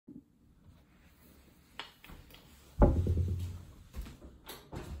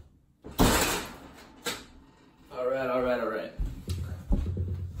All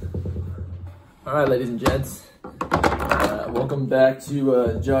right, ladies and gents. Welcome back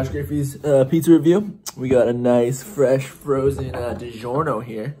to Josh Griffey's pizza review. We got a nice, fresh, frozen DiGiorno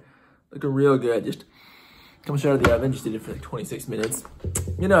here. Looking real good. Just come straight out of the oven. Just did it for like 26 minutes.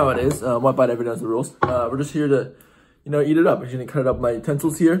 You know how it is. One bite, everyone knows the rules. We're just here to, eat it up. I'm just gonna cut up my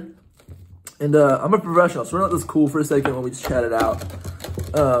utensils here. And I'm a professional, so we're not this cool for a second when we just chat it out.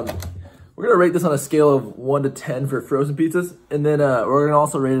 We're gonna rate this on a scale of 1 to 10 for frozen pizzas, and then we're gonna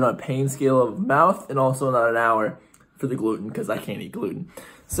also rate it on a pain scale of mouth, and also on an hour for the gluten, because I can't eat gluten.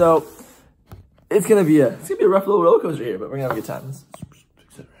 So it's gonna be a rough little roller coaster here, but we're gonna have a good time. Let's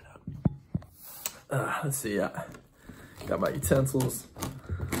fix it right up. Let's see. Got my utensils.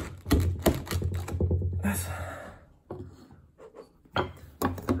 That's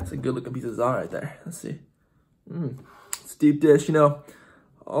a good looking piece of za right there. Let's see. It's deep dish,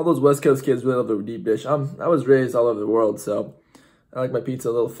 all those West Coast kids really love the deep dish. I was raised all over the world, so I like my pizza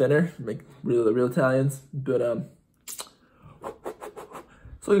a little thinner, make real Italians. But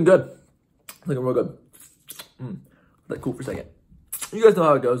it's looking good. Looking real good. Let that cool for a second. You guys know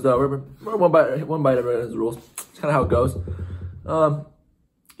how it goes, though. We're one bite. Everyone has the rules. It's kind of how it goes.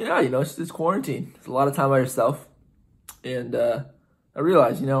 It's quarantine. It's a lot of time by yourself, and I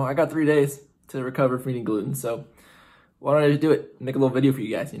realized, I got 3 days to recover from eating gluten, so why don't I just do it? Make a little video for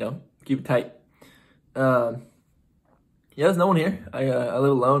you guys, keep it tight. There's no one here. I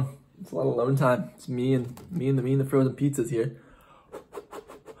live alone. It's a lot of alone time. It's me and the frozen pizzas here.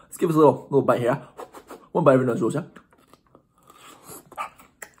 Let's give us a little bite here. One bite, everyone knows rules, yeah?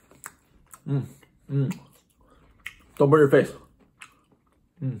 Don't burn your face.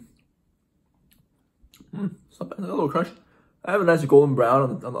 It's not bad. A little crunch. I have a nice golden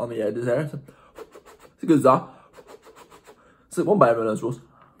brown on the edges there. So it's a good za. It's like one bite, everyone knows rules.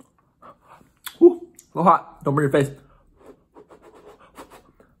 Woo, a little hot. Don't burn your face.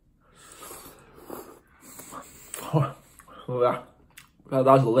 Oh yeah. Gotta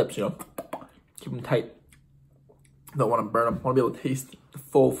dodge the lips, Keep them tight. Don't want to burn them. Want to be able to taste the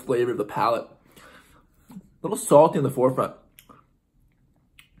full flavor of the palate. A little salty in the forefront.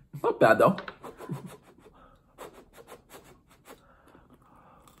 Not bad though.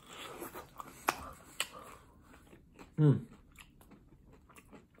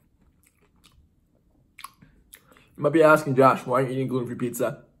 You might be asking, Josh, why aren't you eating gluten-free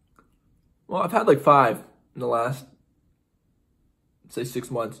pizza? Well, I've had like 5 in the last, say, 6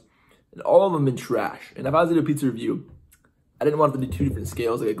 months. And all of them have been trash. And if I was to do a pizza review, I didn't want to do 2 different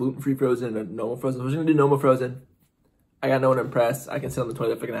scales, like a gluten-free frozen and a normal frozen. I was going to do normal frozen. I got no one to impress. I can sit on the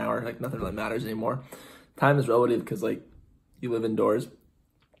toilet for like an hour. Like, nothing really matters anymore. Time is relative because, like, you live indoors.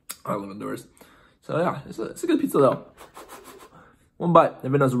 I live indoors. So, yeah, it's a good pizza, though. One bite.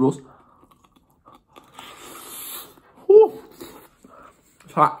 Everyone knows the rules. Woo.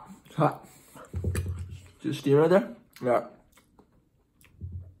 It's hot. It's hot. See the steam right there? Yeah.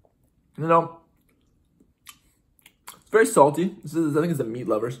 It's very salty. I think it's the meat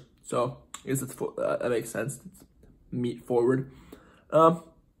lovers. So, I guess that makes sense. It's meat forward. Other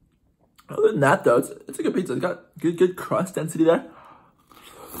than that, though, it's a good pizza. It's got good crust density there.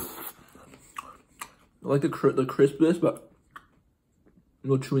 I like the crispness, but a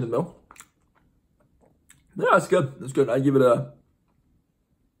little chewy in the middle. Yeah, it's good. It's good. I give it a...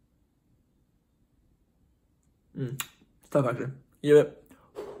 It's tough, actually. Give it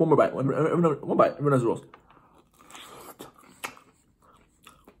one more bite. One bite. Everyone knows the rules.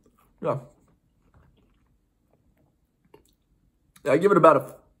 Yeah. I give it about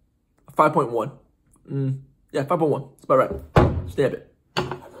a 5.1. Yeah, 5.1. It's about right. Stamp it.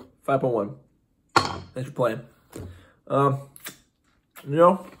 5.1. Thanks for playing.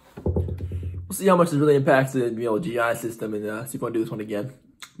 We'll see how much this really impacts the GI system, and see if I want to do this one again.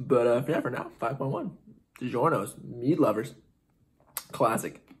 But yeah, for now, 5.1. DiGiorno's, meat lovers,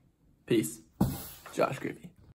 classic. Peace. Josh Griffey.